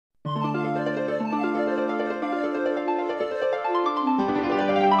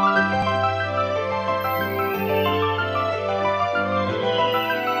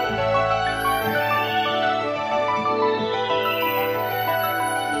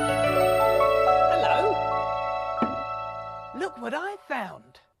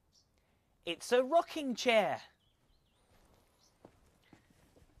It's a rocking chair.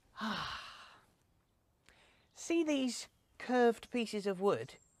 See these curved pieces of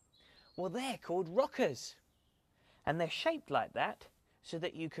wood? Well, they're called rockers. And they're shaped like that so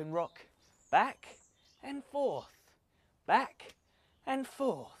that you can rock back and forth, back and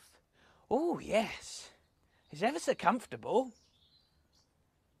forth. Oh, yes. It's ever so comfortable.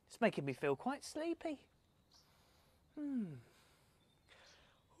 It's making me feel quite sleepy. Ooh,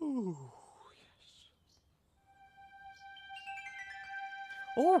 yes.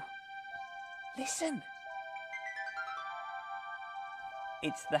 Oh, listen.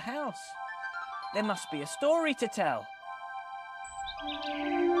 It's the house. There must be a story to tell.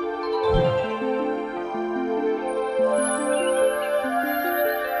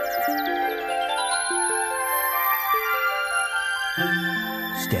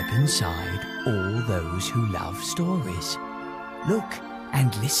 Step inside all those who love stories. Look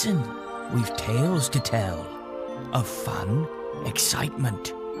and listen. We've tales to tell of fun,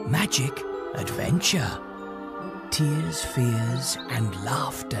 excitement, magic, adventure, tears, fears, and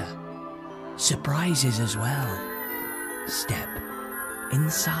laughter. Surprises as well. Step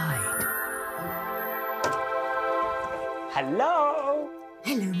inside. Hello?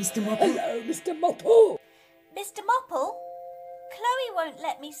 Hello, Mr. Mopple. Hello, Mr. Mopple. Mr. Mopple, Chloe won't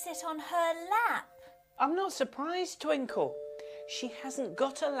let me sit on her lap. I'm not surprised, Twinkle. She hasn't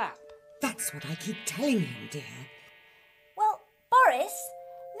got a lap. That's what I keep telling him, dear. Well, Boris,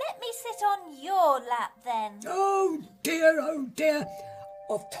 let me sit on your lap then. Oh dear.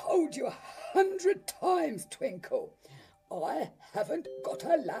 I've told you 100 times, Twinkle. I haven't got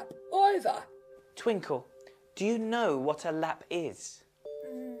a lap either. Twinkle, do you know what a lap is?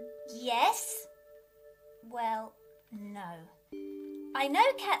 Yes? Well, no. I know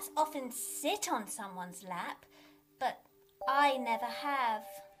cats often sit on someone's lap, but I never have.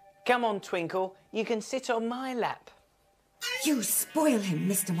 Come on, Twinkle, you can sit on my lap. You spoil him,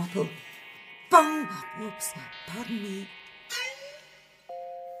 Mr. Mopple. Bong! Oops, pardon me.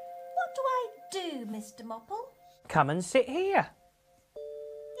 What do I do, Mr. Mopple? Come and sit here.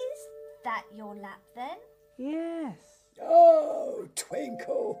 Is that your lap then? Yes. Oh,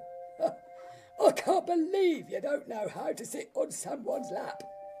 Twinkle. I can't believe you don't know how to sit on someone's lap.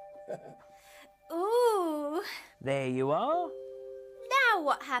 Ooh. There you are. Now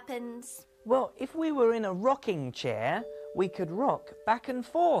what happens? Well, if we were in a rocking chair, we could rock back and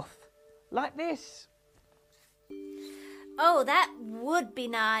forth, like this. Oh, that would be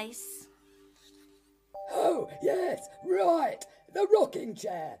nice. Oh, yes, right, the rocking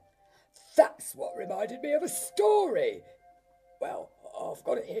chair. That's what reminded me of a story. Well, I've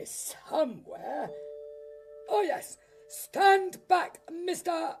got it here somewhere. Oh, yes, stand back,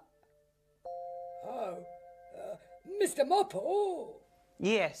 Mr. Mr. Mopple.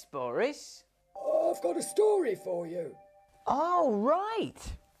 Yes, Boris. I've got a story for you. Oh,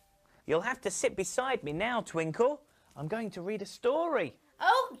 right. You'll have to sit beside me now, Twinkle. I'm going to read a story.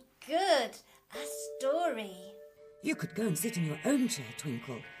 Oh, good. A story. You could go and sit in your own chair,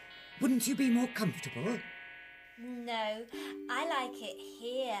 Twinkle. Wouldn't you be more comfortable? No, I like it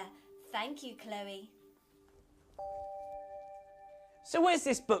here. Thank you, Chloe. So where's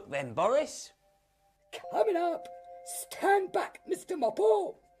this book then, Boris? Coming up. Stand back, Mr.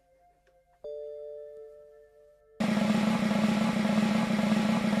 Mopple.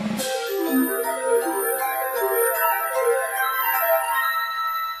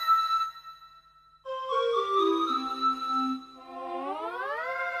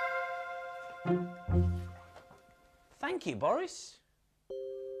 Thank you, Boris.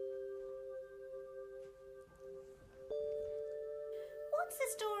 What's the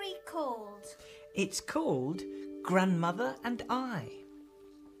story called? It's called Grandmother and I.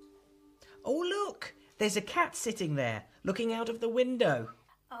 Oh, look! There's a cat sitting there, looking out of the window.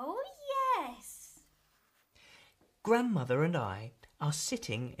 Oh, yes. Grandmother and I are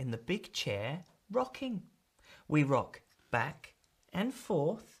sitting in the big chair, rocking. We rock back and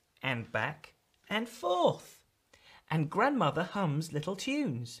forth and back and forth. And Grandmother hums little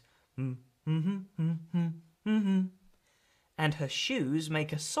tunes. And her shoes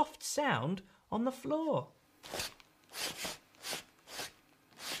make a soft sound on the floor.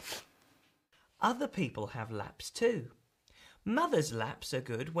 Other people have laps too. Mother's laps are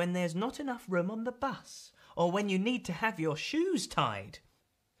good when there's not enough room on the bus, or when you need to have your shoes tied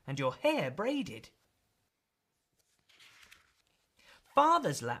and your hair braided.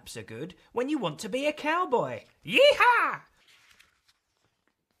 Father's laps are good when you want to be a cowboy. Yee-haw!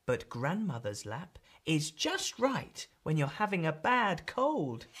 But Grandmother's lap is just right when you're having a bad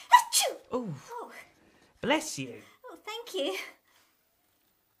cold. Achoo! Ooh, Oh, bless you. oh, thank you.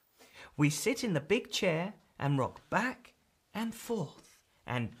 We sit in the big chair and rock back and forth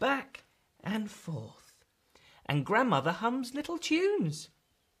and back and forth. And Grandmother hums little tunes.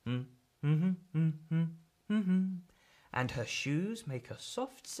 And her shoes make a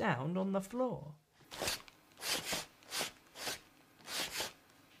soft sound on the floor.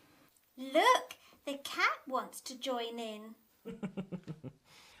 Look, the cat wants to join in.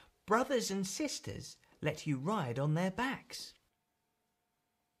 Brothers and sisters let you ride on their backs.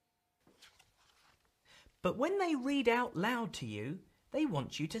 But when they read out loud to you, they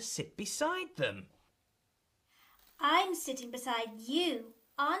want you to sit beside them. I'm sitting beside you,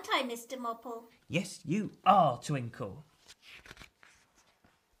 aren't I, Mr. Mopple? Yes, you are, Twinkle.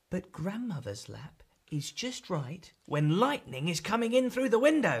 But Grandmother's lap is just right when lightning is coming in through the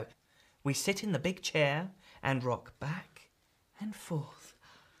window. We sit in the big chair and rock back and forth,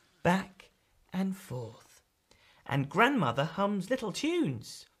 back and forth. And Grandmother hums little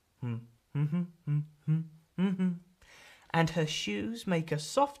tunes. And her shoes make a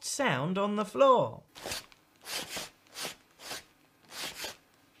soft sound on the floor.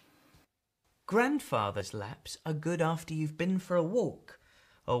 Grandfather's laps are good after you've been for a walk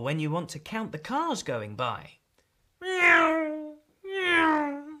or when you want to count the cars going by. Meow,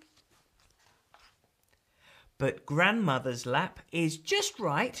 meow. But Grandmother's lap is just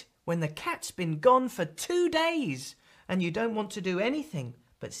right when the cat's been gone for 2 days and you don't want to do anything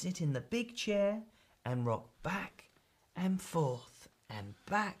but sit in the big chair and rock back and forth and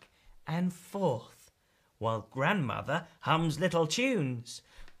back and forth while Grandmother hums little tunes.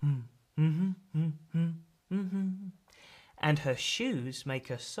 And her shoes make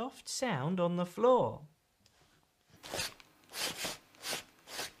a soft sound on the floor. What's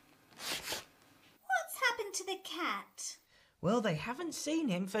happened to the cat? Well, they haven't seen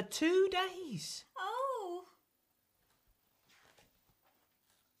him for 2 days. Oh.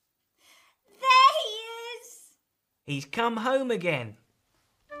 There he is. He's come home again.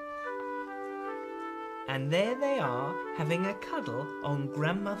 And there they are, having a cuddle on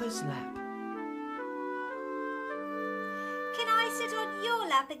Grandmother's lap. Can I sit on your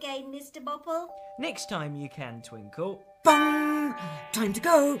lap again, Mr. Mopple? Next time you can, Twinkle. Bong! Time to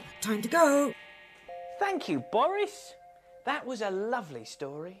go, time to go. Thank you, Boris. That was a lovely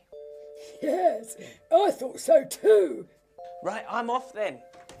story. Yes, I thought so too. Right, I'm off then.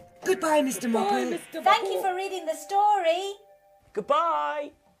 Goodbye, Mr. Bye, Mopple. Mr. Thank you Mopple. for reading the story.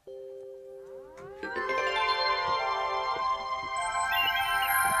 Goodbye.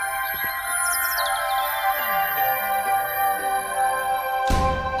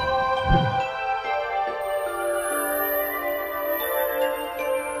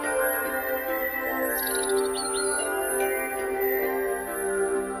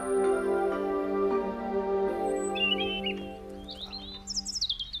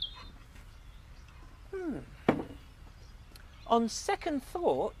 On second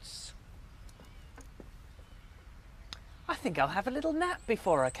thoughts, I think I'll have a little nap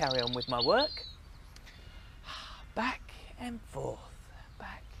before I carry on with my work. Back and forth,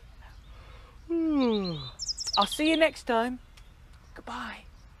 back. I'll see you next time. Goodbye.